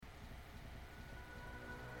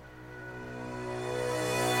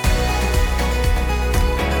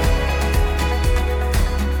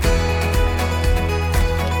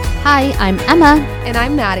Hi, I'm Emma. And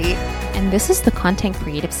I'm Maddie. And this is the Content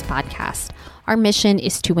Creatives Podcast. Our mission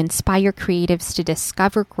is to inspire creatives to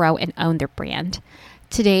discover, grow, and own their brand.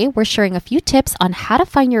 Today, we're sharing a few tips on how to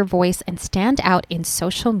find your voice and stand out in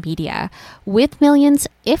social media. With millions,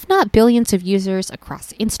 if not billions of users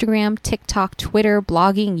across Instagram, TikTok, Twitter,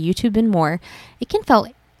 blogging, YouTube, and more, it can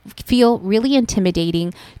feel really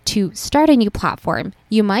intimidating to start a new platform.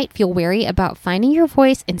 You might feel wary about finding your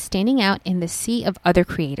voice and standing out in the sea of other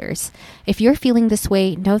creators. If you're feeling this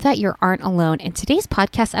way, know that you aren't alone, and today's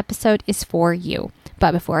podcast episode is for you.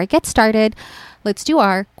 But before I get started, let's do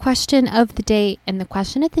our question of the day. And the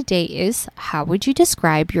question of the day is, how would you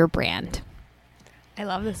describe your brand? I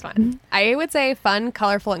love this one. I would say fun,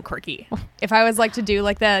 colorful, and quirky. If I was to do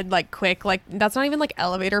the quick, that's not even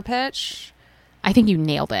elevator pitch. I think you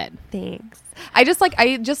nailed it. Thanks. I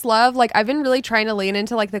just love, I've been really trying to lean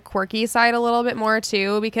into the quirky side a little bit more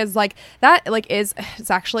too, because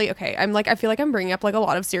it's actually okay. I feel like I'm bringing up a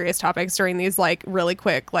lot of serious topics during these really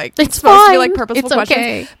quick, it's supposed fine. to be purposeful it's questions.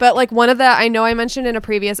 Okay. But one of the, I know I mentioned in a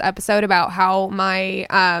previous episode about how my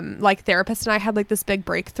therapist and I had this big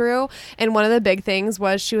breakthrough, and one of the big things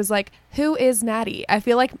was she was like, who is Maddie? I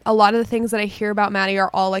feel like a lot of the things that I hear about Maddie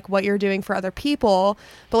are all what you're doing for other people,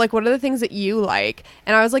 but what are the things that you like?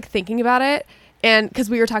 And I was thinking about it. And because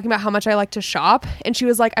we were talking about how much I like to shop, and she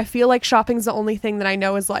was like, I feel like shopping's the only thing that I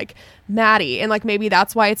know is Maddie, and maybe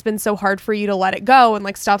that's why it's been so hard for you to let it go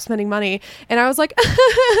and stop spending money. And I was like, so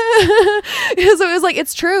it was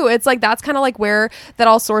it's true. It's that's kind of where that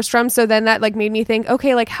all sourced from. So then that made me think,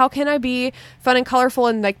 okay, how can I be fun and colorful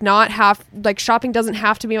and not have shopping doesn't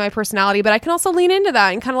have to be my personality, but I can also lean into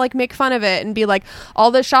that and kind of make fun of it and be all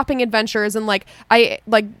the shopping adventures and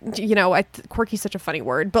quirky's such a funny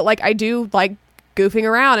word, but I do goofing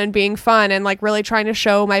around and being fun and really trying to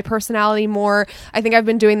show my personality more. I think I've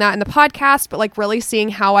been doing that in the podcast, but really seeing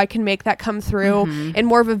how I can make that come through in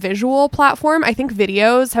more of a visual platform. I think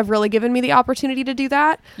videos have really given me the opportunity to do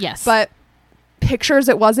that. Yes. But pictures,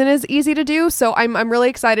 it wasn't as easy to do. So I'm really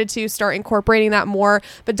excited to start incorporating that more,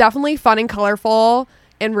 but definitely fun and colorful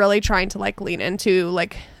and really trying to lean into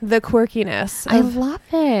the quirkiness. I love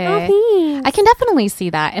it. Oh, I can definitely see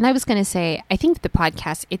that. And I was going to say, I think the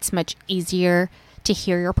podcast, it's much easier to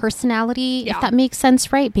hear your personality, if that makes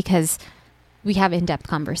sense, right? Because we have in-depth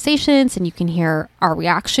conversations and you can hear our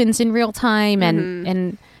reactions in real time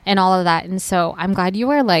and all of that. And so I'm glad you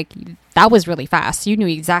were that was really fast. You knew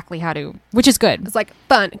exactly how to, which is good. It's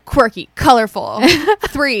fun, quirky, colorful.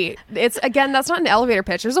 3. It's, again, that's not an elevator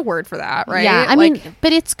pitch. There's a word for that, right? Yeah, I mean,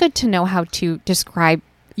 but it's good to know how to describe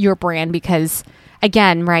your brand because,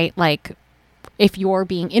 again, right, if you're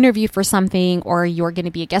being interviewed for something or you're going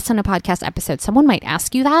to be a guest on a podcast episode, someone might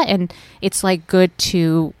ask you that. And it's good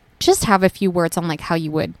to just have a few words on how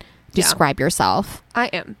you would describe yourself. I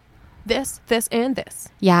am this, and this.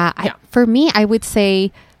 Yeah. For me, I would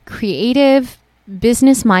say creative,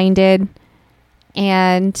 business-minded,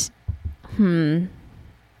 and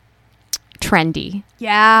trendy.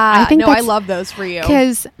 Yeah. I think I love those for you.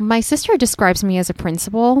 Because my sister describes me as a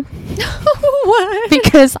principal. What?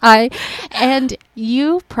 Because and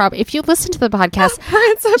you probably, if you listen to the podcast,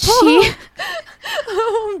 principal.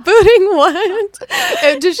 Booting what?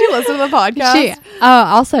 Did she listen to the podcast?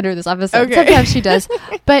 I'll send her this episode. Okay. Sometimes she does.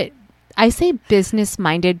 But I say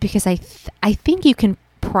business-minded because I think you can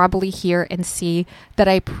probably hear and see that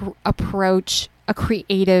I approach a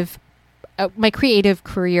creative, my creative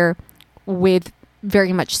career with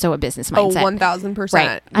very much so a business mindset. 1,000%.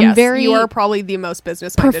 Right. Yes, you are probably the most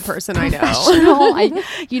business-minded person I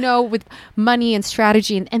know. With money and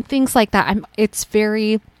strategy and things like that.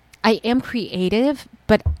 I am creative,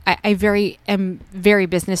 but I am very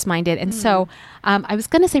business-minded. And so I was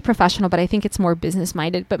going to say professional, but I think it's more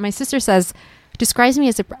business-minded. But my sister describes me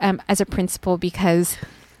as a principal because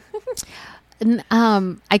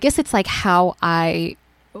I guess it's how I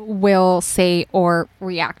will say or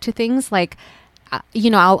react to things.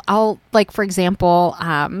 I'll for example,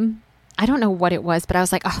 I don't know what it was, but I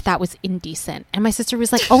was like, oh, that was indecent. And my sister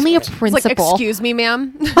was like, only a principal. Excuse me,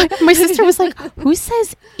 ma'am. My sister was like, who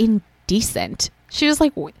says indecent? She was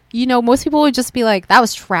like, most people would just be like, that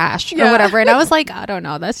was trash or whatever. And I was like, I don't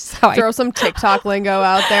know. That's just how throw some TikTok lingo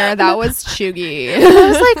out there. That was chuggy. I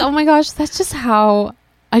was like, oh my gosh, that's just how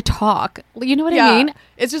I talk. You know what I mean?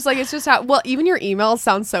 It's just how, well, even your emails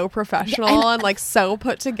sound so professional and so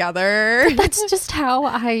put together. That's just how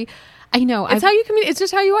I know. It's how you communicate. It's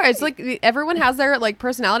just how you are. It's everyone has their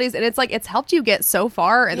personalities, and it's helped you get so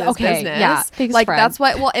far in this business. Yeah, thanks, friend. That's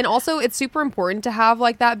what. Well, and also it's super important to have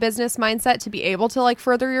that business mindset to be able to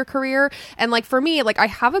further your career. And for me, I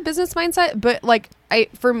have a business mindset, but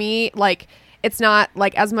for me it's not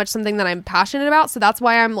like as much something that I'm passionate about. So that's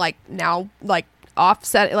why I'm like now like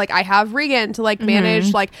offset, like I have Regan to like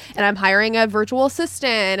manage like, and I'm hiring a virtual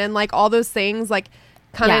assistant and like all those things like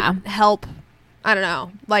kind of help, I don't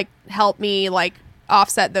know, like help me like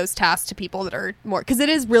offset those tasks to people that are more, because it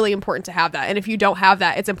is really important to have that. And if you don't have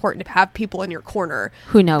that, it's important to have people in your corner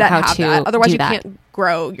who know how to that. Otherwise do you that. can't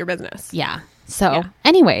grow your business. Yeah. So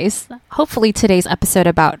anyways, hopefully today's episode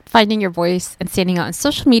about finding your voice and standing out on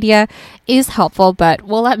social media is helpful, but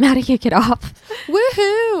we'll let Maddie kick it off.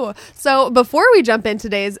 Woohoo! So before we jump in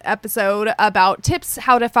today's episode about tips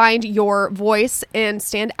how to find your voice and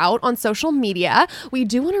stand out on social media, we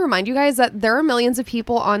do want to remind you guys that there are millions of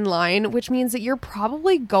people online, which means that you're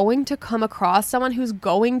probably going to come across someone who's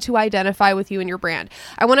going to identify with you and your brand.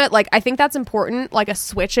 I think that's important, like a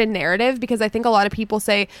switch in narrative, because I think a lot of people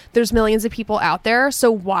say there's millions of people out there,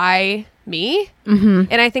 so why me?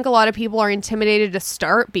 And I think a lot of people are intimidated to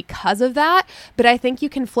start because of that, but I think you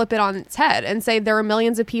can flip it on its head and say there are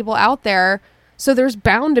millions of people out there, so there's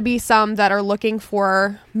bound to be some that are looking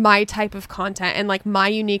for my type of content and like my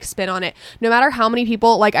unique spin on it. No matter how many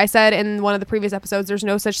people, like I said in one of the previous episodes, there's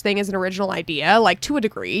no such thing as an original idea, like to a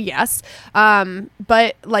degree, yes,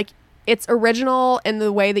 but like it's original in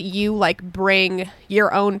the way that you like bring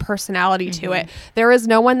your own personality to it. There is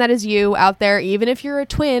no one that is you out there. Even if you're a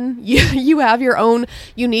twin, you have your own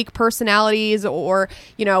unique personalities, or,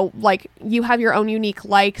 you know, like you have your own unique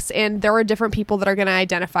likes, and there are different people that are going to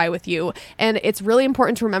identify with you. And it's really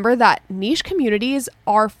important to remember that niche communities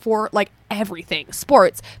are for like everything: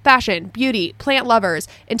 sports, fashion, beauty, plant lovers,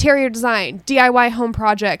 interior design, DIY home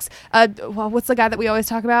projects. What's the guy that we always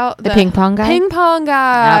talk about? The ping pong guy. Ping pong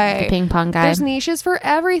guy. Yep, the ping pong guy. There's niches for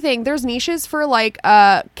everything. There's niches for like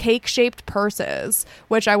cake shaped purses,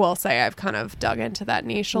 which I will say I've kind of dug into that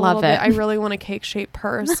niche a little bit. I really want a cake shaped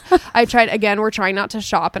purse. I tried again. We're trying not to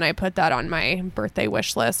shop, and I put that on my birthday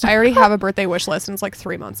wish list. I already have a birthday wish list, and it's like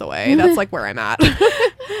 3 months away. That's like where I'm at.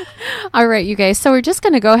 All right, you guys. So we're just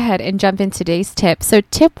going to go ahead and jump in today's tip. So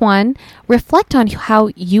tip 1, reflect on how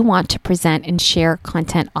you want to present and share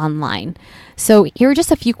content online. So here are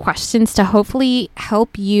just a few questions to hopefully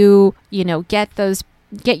help you,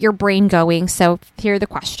 get your brain going. So here are the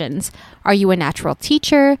questions. Are you a natural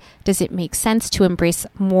teacher? Does it make sense to embrace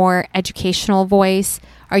more educational voice?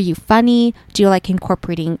 Are you funny? Do you like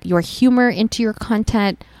incorporating your humor into your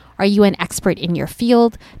content? Are you an expert in your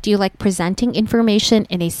field? Do you like presenting information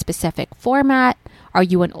in a specific format? Are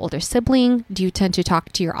you an older sibling? Do you tend to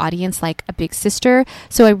talk to your audience like a big sister?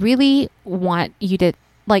 So I really want you to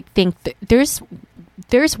think there's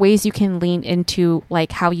ways you can lean into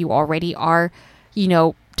like how you already are,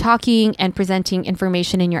 talking and presenting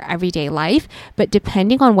information in your everyday life. But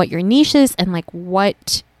depending on what your niche is and like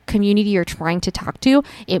what community you're trying to talk to,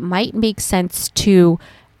 it might make sense to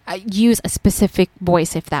use a specific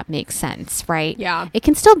voice, if that makes sense, right? Yeah. It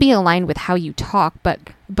can still be aligned with how you talk, but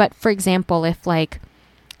for example, if like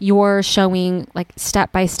you're showing like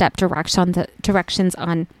step-by-step directions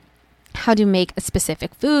on how to make a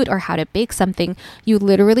specific food or how to bake something, you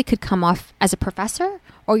literally could come off as a professor,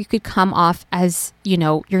 or you could come off as,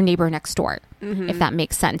 your neighbor next door, if that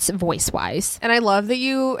makes sense, voice-wise. And I love that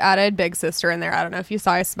you added big sister in there. I don't know if you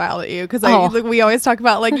saw I smiled at you, because we always talk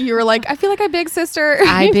about like you were like, I feel like I big sister.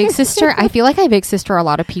 I big sister. I feel like I big sister a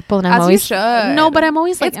lot of people, and I'm As always you should. No, but I'm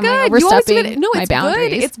always like, it's am good. I overstepping my it's boundaries?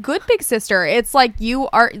 Good. It's good, big sister. It's like you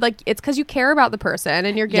are like, it's because you care about the person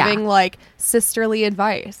and you're giving like sisterly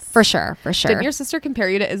advice. For sure. Didn't your sister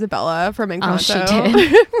compare you to Isabella from Encanto? Oh,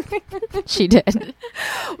 she did. She did.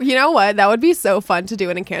 You know what? That would be so fun to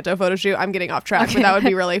do an Encanto photo shoot. I'm getting off track, but that would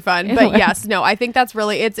be really fun. But yes, no, I think that's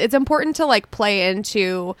really, it's important to like play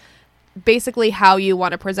into basically how you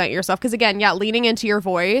want to present yourself. Because again, leaning into your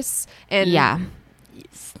voice and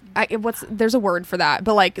there's a word for that,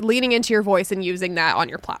 but like leaning into your voice and using that on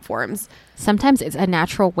your platforms. Sometimes it's a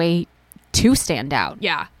natural way to stand out.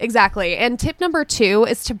 Yeah, exactly. And tip number 2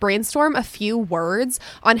 is to brainstorm a few words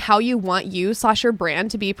on how you want you/your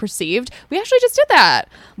brand to be perceived. We actually just did that.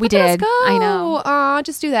 We did. Let's go. I know.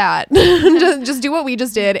 Just do that. just do what we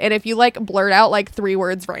just did. And if you like blurt out like 3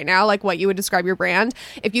 words right now, like what you would describe your brand,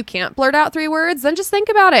 if you can't blurt out 3 words, then just think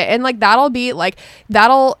about it. And like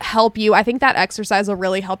that'll help you. I think that exercise will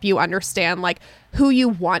really help you understand like who you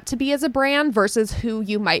want to be as a brand versus who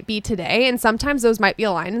you might be today. And sometimes those might be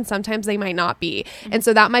aligned and sometimes they might not be. And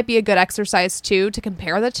so that might be a good exercise too, to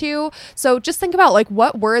compare the two. So just think about like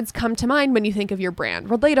what words come to mind when you think of your brand.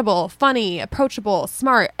 Relatable, funny, approachable,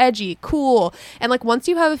 smart, edgy, cool. And like once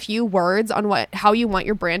you have a few words on how you want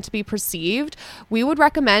your brand to be perceived, we would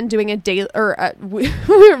recommend doing a daily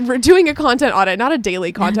we're doing a content audit, not a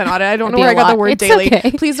daily content audit. I don't know where I got the word daily.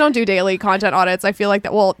 Okay. Please don't do daily content audits. I feel like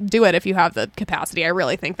that will do it if you have the capacity. I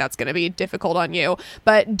really think that's going to be difficult on you.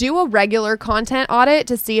 But do a regular content audit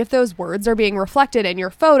to see if those words are being reflected in your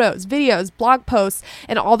photos, videos, blog posts,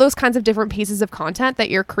 and all those kinds of different pieces of content that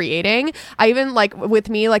you're creating. I even like with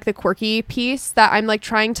me, like the quirky piece that I'm like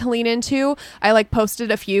trying to lean into. I like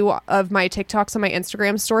posted a few of my TikToks on my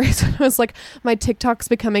Instagram stories. I was like, my TikTok's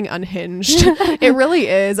becoming unhinged. It really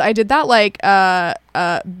is. I did that like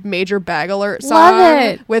Major Bag Alert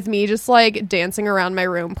song with me just like dancing around my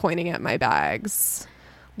room pointing at my bags.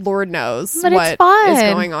 Lord knows what is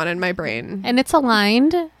going on in my brain. And it's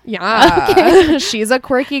aligned. Yeah. Okay. She's a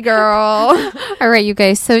quirky girl. All right, you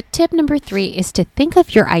guys. So tip number 3 is to think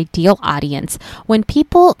of your ideal audience. When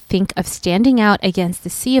people think of standing out against the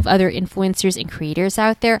sea of other influencers and creators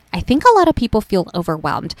out there, I think a lot of people feel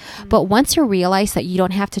overwhelmed. But once you realize that you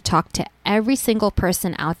don't have to talk to every single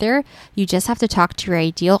person out there, you just have to talk to your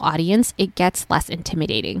ideal audience, it gets less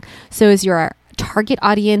intimidating. So is your target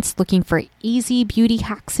audience looking for easy beauty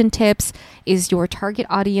hacks and tips? Is your target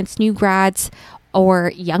audience new grads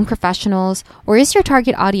or young professionals? Or is your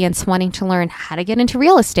target audience wanting to learn how to get into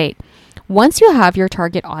real estate? Once you have your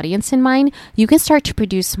target audience in mind, you can start to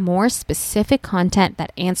produce more specific content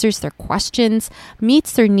that answers their questions,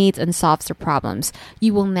 meets their needs, and solves their problems.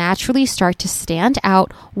 You will naturally start to stand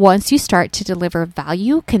out once you start to deliver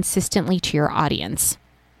value consistently to your audience.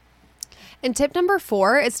 And tip number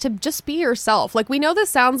 4 is to just be yourself. Like, we know this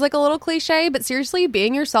sounds like a little cliche, but seriously,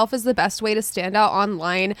 being yourself is the best way to stand out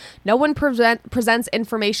online. No one presents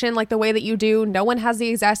information like the way that you do. No one has the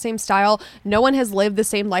exact same style. No one has lived the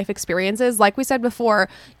same life experiences. Like we said before,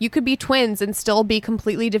 you could be twins and still be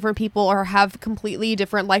completely different people or have completely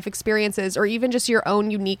different life experiences or even just your own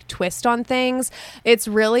unique twist on things. It's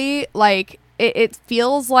really like, it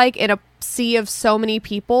feels like in a sea of so many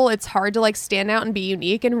people, it's hard to like stand out and be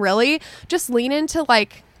unique, and really just lean into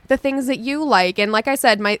like the things that you like. And like I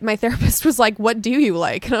said, my therapist was like, what do you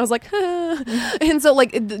like? And I was like, and so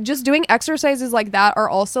like just doing exercises like that are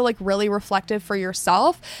also like really reflective for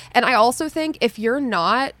yourself. And I also think if you're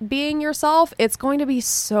not being yourself, it's going to be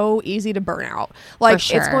so easy to burn out. Like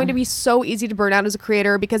it's going to be so easy to burn out as a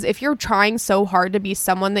creator, because if you're trying so hard to be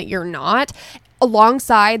someone that you're not,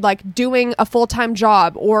 alongside like doing a full-time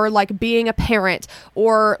job or like being a parent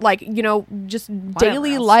or like, you know, just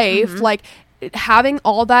daily life, like having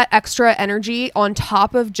all that extra energy on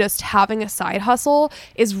top of just having a side hustle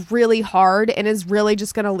is really hard and is really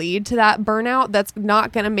just going to lead to that burnout that's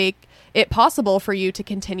not going to make it possible for you to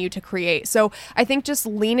continue to create. So I think just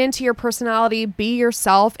lean into your personality, be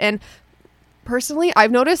yourself. And personally, I've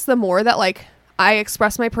noticed the more that like I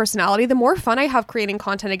express my personality, the more fun I have creating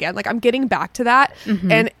content again. Like I'm getting back to that,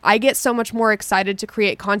 and I get so much more excited to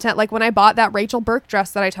create content. Like when I bought that Rachel Burke dress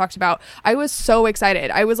that I talked about, I was so excited.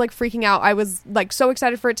 I was like freaking out. I was like so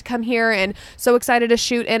excited for it to come here and so excited to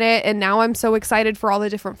shoot in it. And now I'm so excited for all the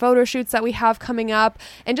different photo shoots that we have coming up,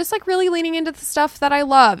 and just like really leaning into the stuff that I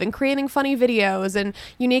love and creating funny videos and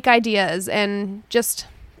unique ideas and just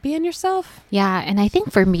being yourself. Yeah. And I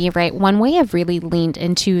think for me, right, one way I've really leaned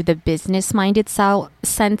into the business-minded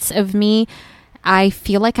sense of me, I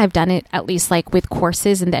feel like I've done it at least like with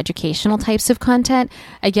courses and the educational types of content.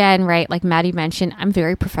 Again, right, like Maddie mentioned, I'm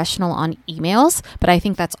very professional on emails, but I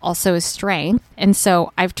think that's also a strength. And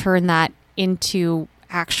so I've turned that into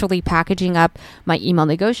actually packaging up my email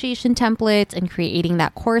negotiation templates and creating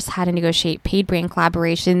that course, how to negotiate paid brand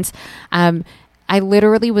collaborations. I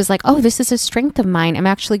literally was like, oh, this is a strength of mine. I'm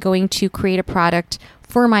actually going to create a product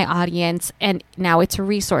for my audience. And now it's a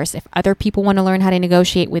resource. If other people want to learn how to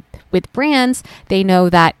negotiate with brands, they know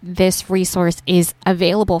that this resource is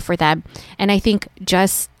available for them. And I think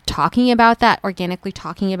just talking about that, organically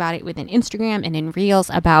talking about it within Instagram and in Reels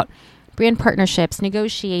about brand partnerships,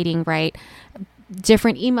 negotiating, right?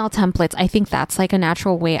 Different email templates. I think that's like a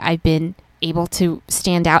natural way I've been able to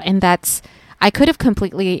stand out. And I could have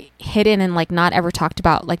completely hidden and like not ever talked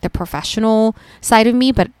about like the professional side of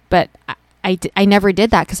me, but I never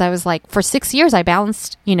did that, because I was like, for 6 years I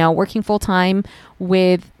balanced, you know, working full time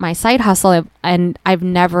with my side hustle, and I've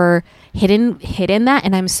never hidden that,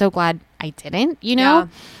 and I'm so glad I didn't, you know.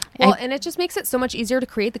 Yeah. Well, and it just makes it so much easier to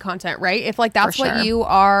create the content, right? If like that's what you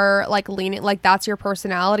are like leaning, like that's your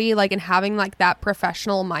personality, like, and having like that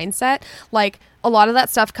professional mindset, like a lot of that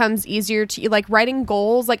stuff comes easier to you, like writing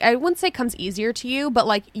goals. Like I wouldn't say comes easier to you, but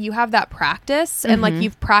like you have that practice and like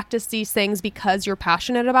you've practiced these things because you're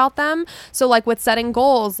passionate about them. So like with setting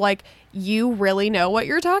goals, like you really know what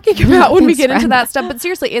you're talking about when we get into that stuff. But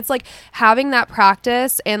seriously, it's like having that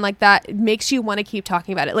practice and like that makes you want to keep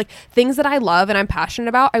talking about it. Like things that I love and I'm passionate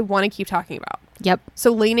about, I want to keep talking about. Yep.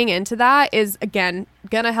 So leaning into that is, again,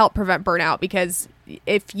 going to help prevent burnout, because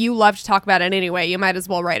if you love to talk about it anyway, you might as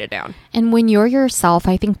well write it down. And when you're yourself,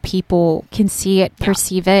 I think people can see it,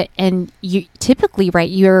 perceive it, and you typically, right,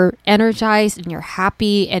 you're energized and you're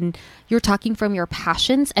happy and you're talking from your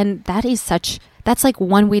passions. And that's like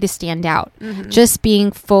one way to stand out. Just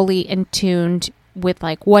being fully in tuned with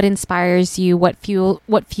like what inspires you, what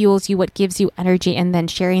fuels you, what gives you energy, and then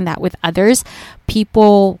sharing that with others.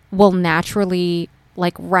 People will naturally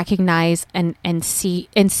like recognize and see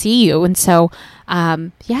you. And so,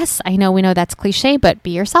 yes, we know that's cliche, but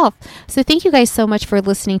be yourself. So thank you guys so much for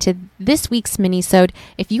listening to this week's mini-sode.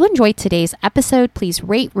 If you enjoyed today's episode, please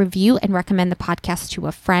rate, review, and recommend the podcast to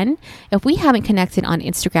a friend. If we haven't connected on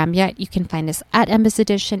Instagram yet, you can find us at Emma's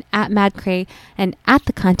Edition, at MadCray, and at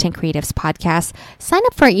the Content Creatives Podcast. Sign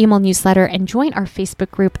up for our email newsletter and join our Facebook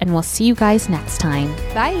group, and we'll see you guys next time.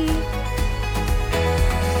 Bye.